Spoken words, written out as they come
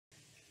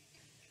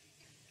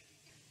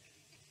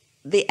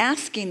The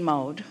asking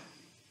mode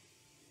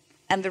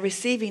and the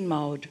receiving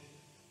mode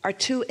are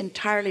two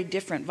entirely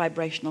different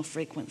vibrational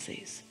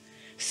frequencies.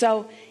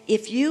 So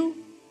if you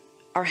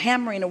are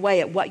hammering away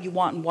at what you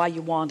want and why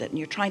you want it, and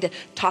you're trying to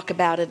talk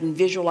about it and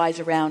visualize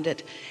around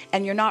it,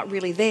 and you're not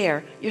really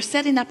there, you're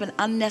setting up an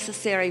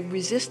unnecessary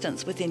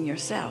resistance within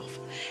yourself.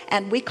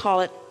 And we call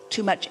it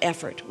too much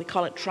effort. We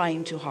call it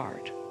trying too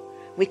hard.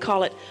 We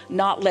call it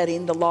not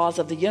letting the laws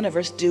of the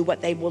universe do what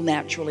they will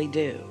naturally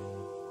do.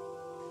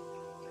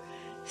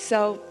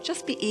 So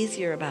just be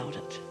easier about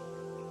it.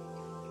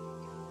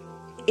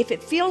 If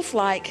it feels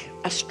like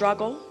a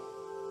struggle,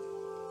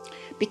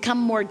 become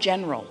more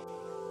general.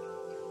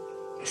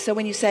 So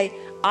when you say,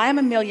 I'm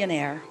a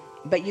millionaire,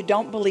 but you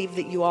don't believe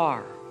that you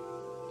are,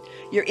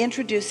 you're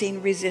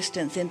introducing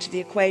resistance into the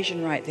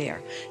equation right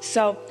there.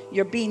 So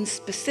you're being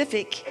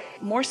specific,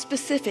 more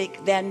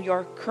specific than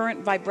your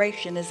current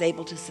vibration is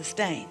able to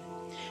sustain.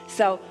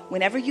 So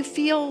whenever you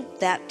feel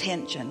that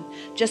tension,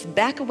 just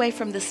back away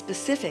from the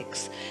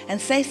specifics and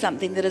say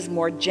something that is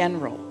more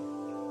general,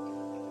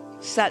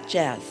 such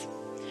as,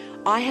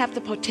 I have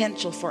the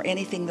potential for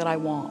anything that I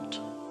want.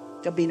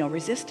 There'll be no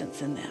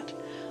resistance in that.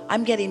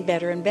 I'm getting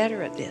better and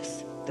better at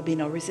this. There'll be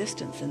no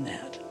resistance in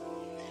that.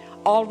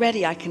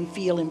 Already I can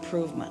feel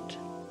improvement.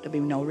 There'll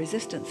be no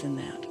resistance in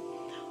that.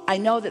 I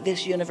know that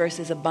this universe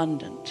is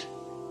abundant.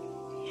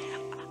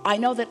 I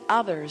know that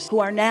others who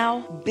are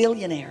now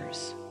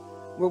billionaires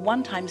were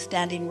one time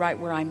standing right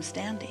where I'm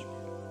standing.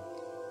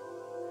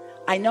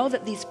 I know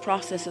that these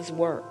processes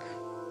work.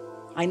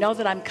 I know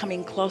that I'm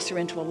coming closer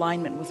into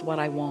alignment with what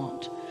I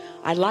want.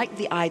 I like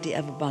the idea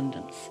of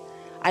abundance.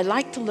 I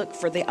like to look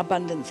for the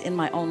abundance in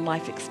my own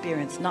life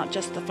experience, not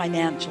just the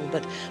financial,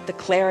 but the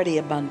clarity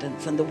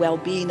abundance and the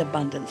well-being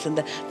abundance and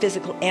the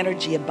physical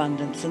energy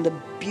abundance and the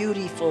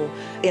beautiful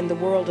in the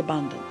world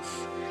abundance.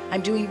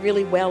 I'm doing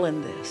really well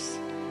in this.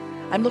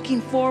 I'm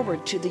looking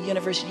forward to the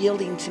universe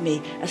yielding to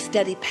me a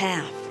steady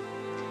path.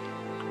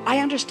 I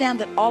understand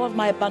that all of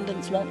my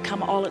abundance won't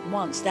come all at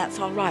once. That's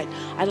all right.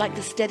 I like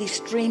the steady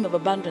stream of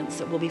abundance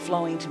that will be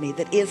flowing to me,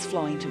 that is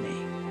flowing to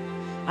me.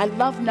 I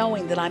love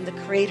knowing that I'm the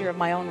creator of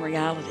my own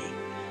reality.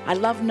 I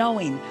love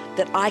knowing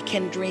that I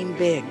can dream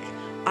big.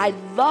 I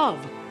love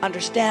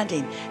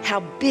understanding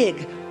how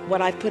big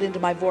what I've put into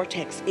my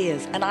vortex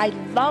is. And I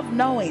love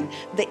knowing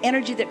the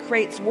energy that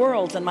creates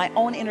worlds and my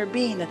own inner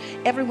being, that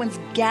everyone's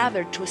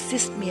gathered to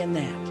assist me in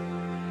that.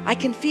 I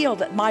can feel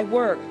that my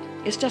work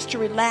is just to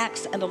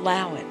relax and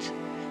allow it.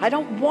 I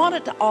don't want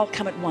it to all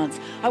come at once.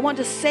 I want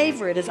to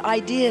savor it as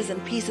ideas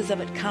and pieces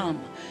of it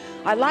come.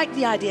 I like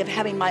the idea of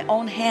having my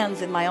own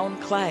hands in my own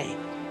clay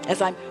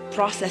as I'm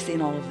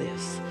processing all of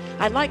this.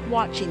 I like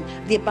watching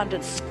the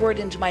abundance squirt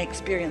into my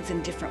experience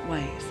in different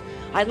ways.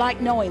 I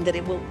like knowing that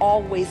it will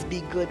always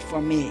be good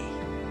for me.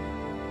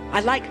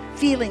 I like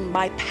feeling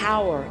my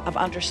power of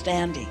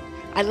understanding.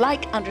 I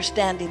like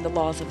understanding the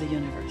laws of the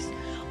universe.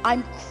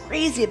 I'm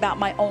crazy about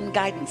my own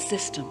guidance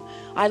system.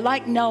 I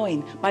like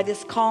knowing by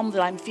this calm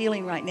that I'm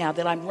feeling right now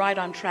that I'm right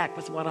on track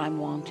with what I'm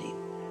wanting.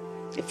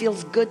 It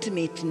feels good to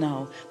me to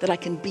know that I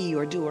can be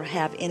or do or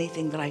have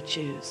anything that I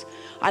choose.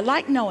 I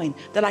like knowing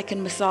that I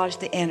can massage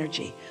the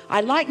energy.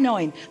 I like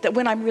knowing that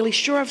when I'm really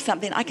sure of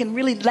something, I can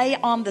really lay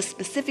on the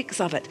specifics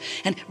of it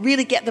and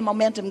really get the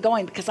momentum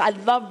going, because I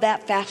love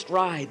that fast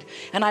ride.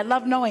 And I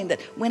love knowing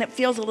that when it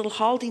feels a little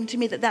halting to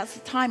me, that that's the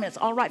time and it's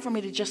all right for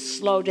me to just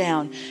slow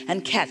down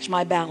and catch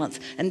my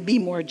balance and be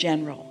more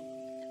general.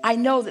 I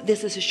know that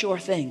this is a sure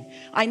thing.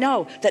 I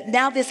know that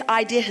now this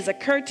idea has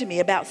occurred to me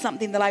about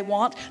something that I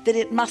want, that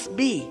it must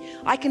be.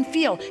 I can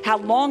feel how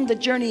long the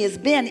journey has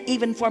been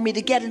even for me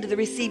to get into the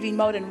receiving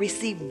mode and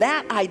receive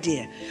that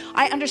idea.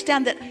 I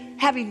understand that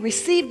having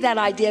received that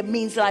idea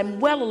means that I'm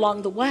well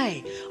along the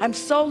way. I'm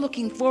so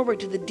looking forward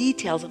to the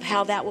details of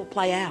how that will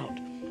play out.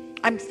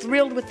 I'm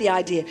thrilled with the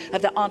idea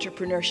of the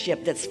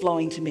entrepreneurship that's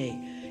flowing to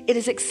me. It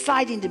is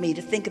exciting to me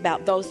to think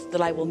about those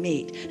that I will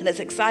meet. And it's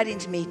exciting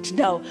to me to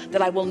know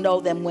that I will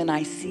know them when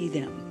I see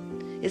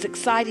them. It's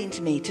exciting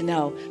to me to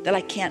know that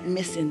I can't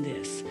miss in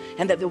this,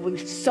 and that there will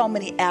be so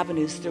many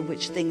avenues through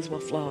which things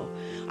will flow.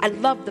 I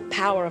love the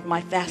power of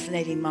my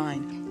fascinating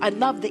mind. I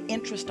love the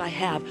interest I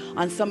have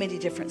on so many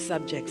different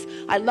subjects.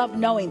 I love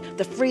knowing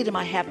the freedom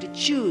I have to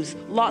choose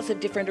lots of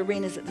different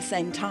arenas at the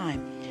same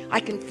time. I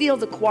can feel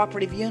the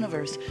cooperative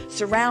universe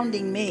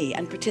surrounding me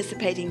and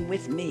participating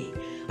with me.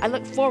 I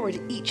look forward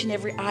to each and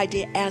every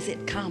idea as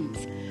it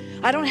comes.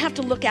 I don't have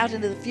to look out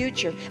into the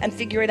future and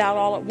figure it out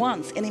all at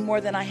once any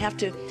more than I have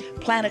to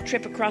plan a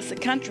trip across the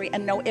country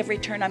and know every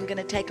turn I'm going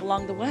to take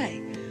along the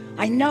way.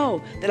 I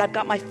know that I've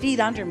got my feet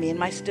under me and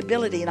my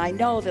stability, and I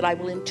know that I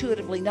will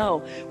intuitively know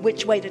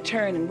which way to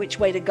turn and which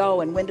way to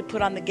go and when to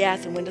put on the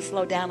gas and when to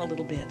slow down a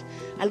little bit.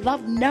 I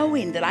love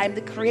knowing that I'm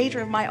the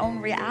creator of my own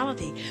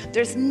reality.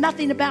 There's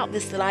nothing about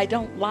this that I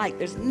don't like.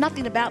 There's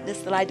nothing about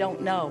this that I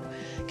don't know.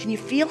 Can you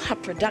feel how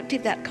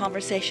productive that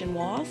conversation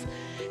was?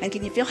 And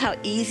can you feel how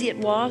easy it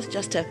was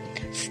just to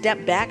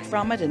step back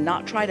from it and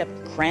not try to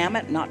cram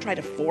it, not try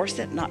to force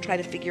it, not try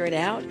to figure it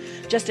out?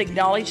 Just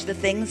acknowledge the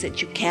things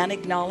that you can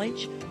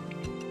acknowledge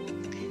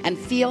and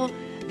feel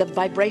the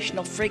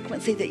vibrational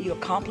frequency that you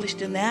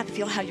accomplished in that?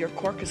 Feel how your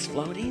cork is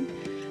floating?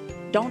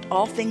 Don't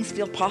all things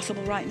feel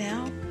possible right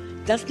now?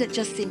 Doesn't it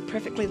just seem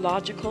perfectly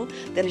logical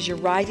that as you're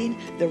riding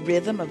the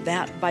rhythm of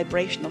that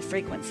vibrational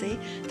frequency,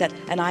 that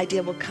an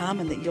idea will come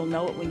and that you'll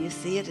know it when you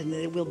see it, and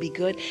that it will be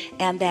good,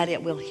 and that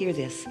it will hear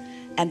this,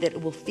 and that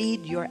it will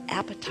feed your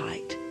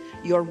appetite,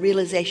 your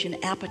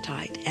realization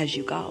appetite as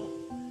you go.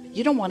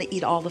 You don't want to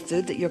eat all the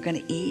food that you're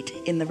going to eat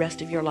in the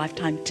rest of your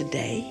lifetime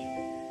today.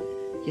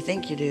 You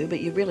think you do, but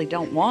you really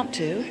don't want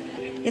to.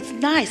 It's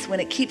nice when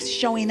it keeps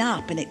showing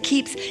up and it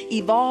keeps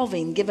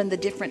evolving given the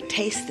different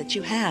tastes that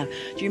you have.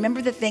 Do you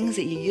remember the things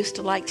that you used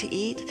to like to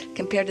eat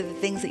compared to the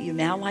things that you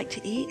now like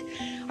to eat?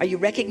 Are you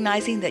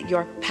recognizing that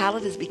your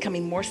palate is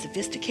becoming more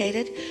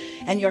sophisticated?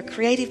 And your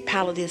creative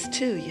palate is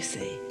too, you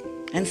see.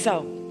 And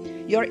so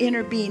your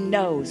inner being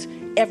knows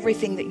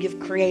everything that you've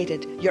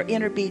created. Your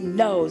inner being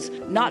knows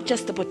not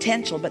just the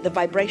potential, but the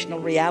vibrational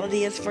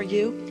reality is for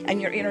you.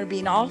 And your inner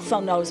being also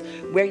knows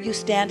where you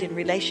stand in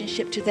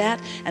relationship to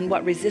that, and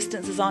what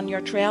resistance is on your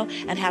trail,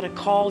 and how to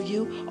call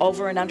you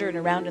over and under and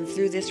around and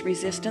through this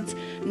resistance.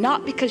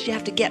 Not because you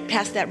have to get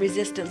past that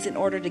resistance in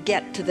order to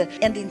get to the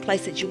ending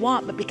place that you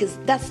want, but because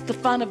that's the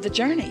fun of the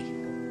journey.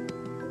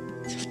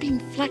 It's just being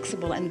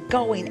flexible and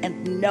going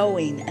and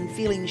knowing and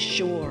feeling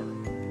sure.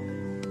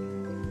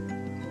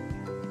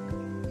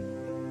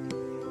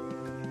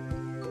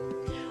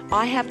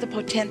 I have the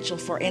potential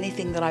for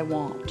anything that I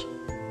want.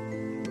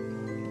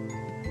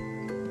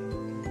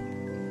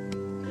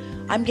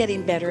 I'm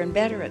getting better and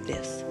better at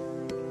this.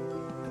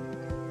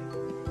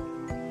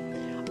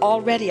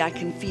 Already I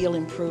can feel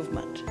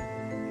improvement.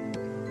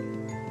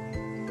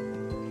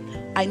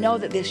 I know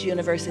that this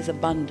universe is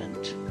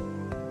abundant.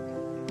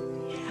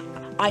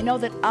 I know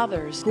that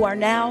others who are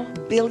now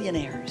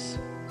billionaires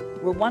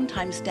were one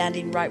time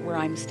standing right where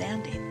I'm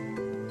standing.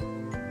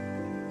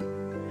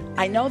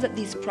 I know that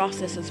these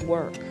processes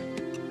work.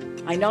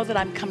 I know that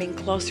I'm coming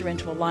closer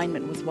into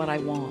alignment with what I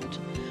want.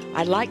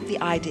 I like the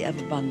idea of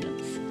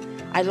abundance.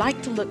 I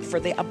like to look for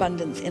the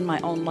abundance in my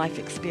own life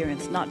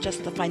experience, not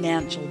just the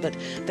financial, but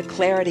the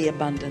clarity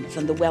abundance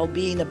and the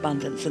well-being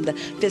abundance and the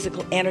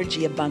physical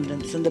energy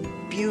abundance and the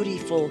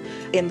beautiful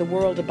in the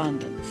world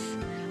abundance.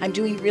 I'm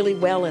doing really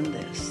well in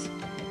this.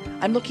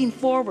 I'm looking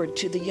forward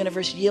to the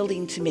universe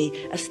yielding to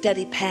me a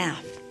steady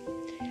path.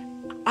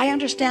 I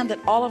understand that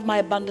all of my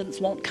abundance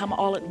won't come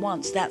all at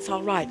once. That's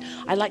all right.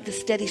 I like the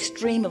steady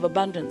stream of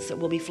abundance that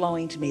will be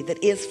flowing to me,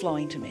 that is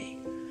flowing to me.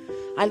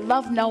 I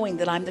love knowing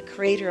that I'm the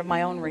creator of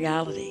my own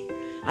reality.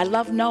 I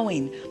love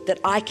knowing that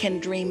I can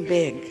dream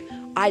big.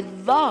 I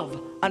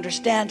love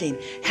understanding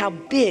how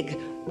big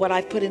what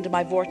I've put into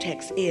my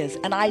vortex is.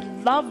 And I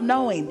love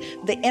knowing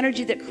the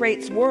energy that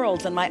creates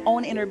worlds and my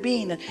own inner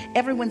being.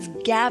 Everyone's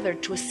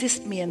gathered to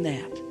assist me in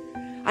that.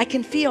 I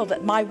can feel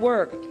that my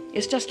work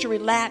is just to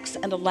relax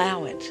and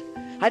allow it.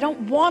 I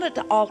don't want it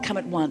to all come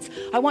at once.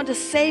 I want to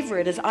savor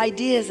it as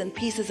ideas and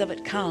pieces of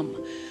it come.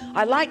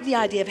 I like the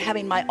idea of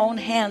having my own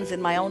hands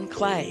in my own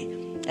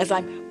clay as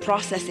I'm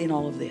processing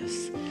all of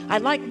this. I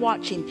like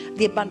watching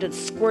the abundance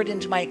squirt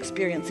into my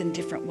experience in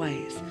different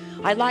ways.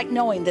 I like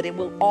knowing that it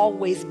will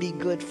always be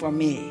good for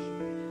me.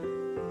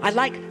 I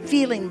like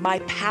feeling my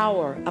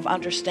power of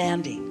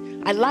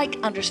understanding. I like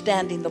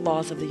understanding the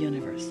laws of the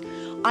universe.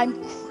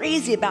 I'm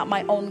crazy about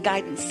my own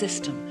guidance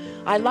system.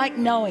 I like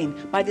knowing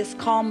by this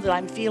calm that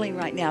I'm feeling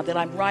right now that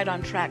I'm right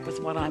on track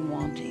with what I'm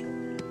wanting.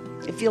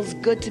 It feels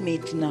good to me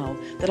to know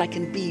that I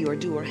can be or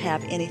do or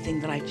have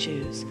anything that I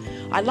choose.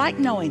 I like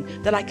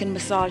knowing that I can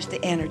massage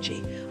the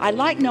energy. I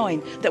like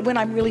knowing that when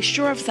I'm really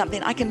sure of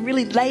something, I can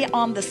really lay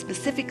on the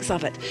specifics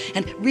of it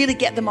and really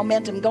get the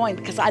momentum going,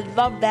 because I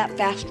love that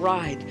fast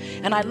ride.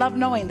 And I love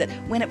knowing that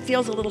when it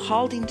feels a little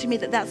halting to me,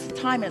 that that's the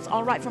time and it's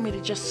all right for me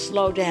to just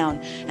slow down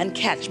and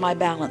catch my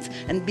balance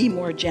and be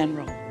more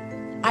general.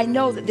 I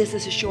know that this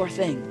is a sure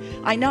thing.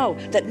 I know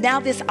that now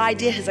this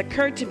idea has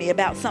occurred to me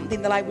about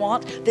something that I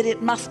want, that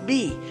it must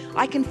be.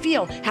 I can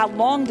feel how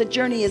long the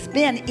journey has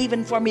been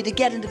even for me to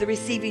get into the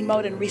receiving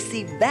mode and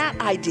receive that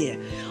idea.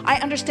 I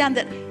understand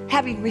that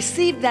having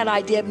received that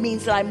idea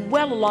means that I'm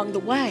well along the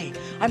way.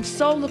 I'm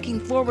so looking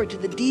forward to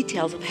the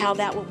details of how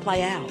that will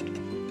play out.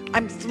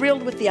 I'm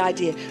thrilled with the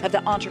idea of the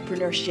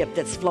entrepreneurship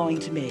that's flowing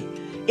to me.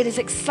 It is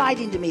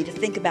exciting to me to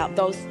think about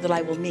those that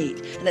I will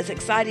meet. And it's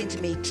exciting to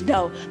me to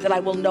know that I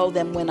will know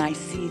them when I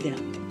see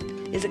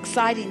them. It's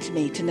exciting to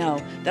me to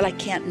know that I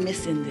can't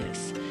miss in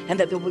this, and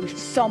that there will be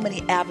so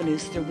many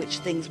avenues through which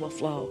things will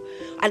flow.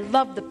 I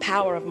love the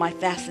power of my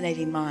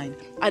fascinating mind.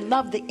 I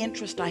love the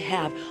interest I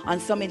have on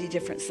so many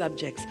different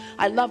subjects.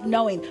 I love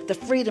knowing the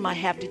freedom I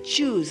have to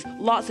choose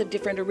lots of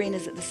different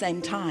arenas at the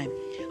same time.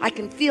 I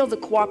can feel the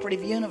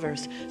cooperative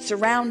universe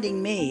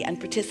surrounding me and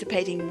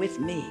participating with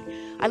me.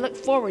 I look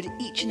forward to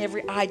each and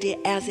every idea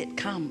as it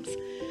comes.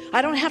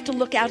 I don't have to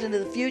look out into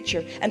the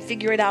future and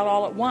figure it out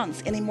all at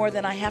once any more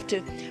than I have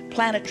to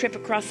plan a trip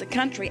across the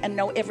country and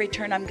know every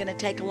turn I'm going to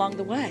take along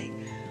the way.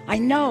 I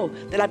know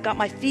that I've got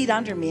my feet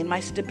under me and my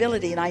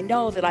stability, and I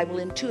know that I will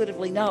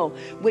intuitively know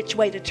which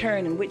way to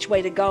turn and which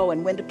way to go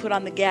and when to put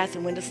on the gas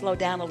and when to slow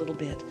down a little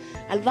bit.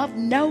 I love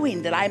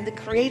knowing that I'm the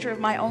creator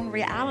of my own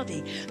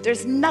reality.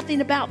 There's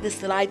nothing about this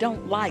that I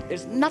don't like.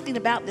 There's nothing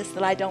about this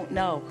that I don't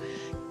know.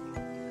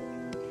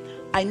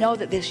 I know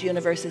that this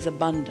universe is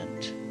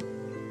abundant.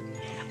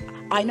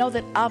 I know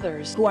that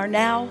others who are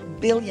now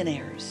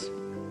billionaires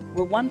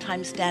were one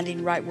time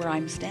standing right where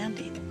I'm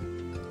standing.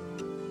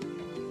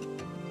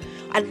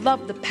 I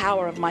love the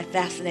power of my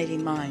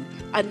fascinating mind.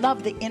 I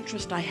love the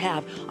interest I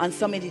have on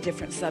so many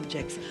different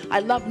subjects.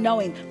 I love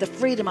knowing the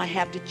freedom I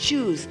have to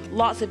choose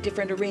lots of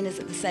different arenas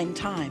at the same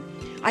time.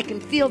 I can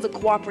feel the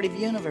cooperative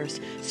universe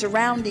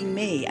surrounding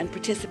me and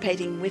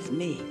participating with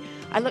me.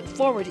 I look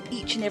forward to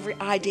each and every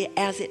idea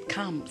as it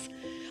comes.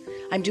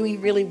 I'm doing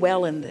really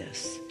well in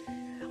this.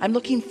 I'm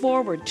looking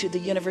forward to the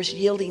universe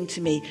yielding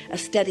to me a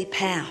steady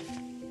path.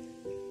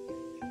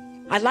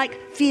 I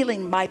like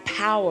feeling my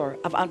power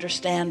of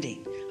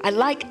understanding. I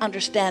like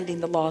understanding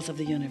the laws of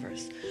the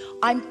universe.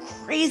 I'm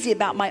crazy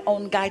about my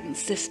own guidance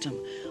system.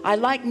 I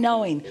like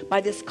knowing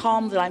by this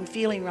calm that I'm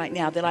feeling right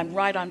now that I'm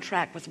right on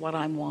track with what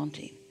I'm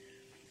wanting.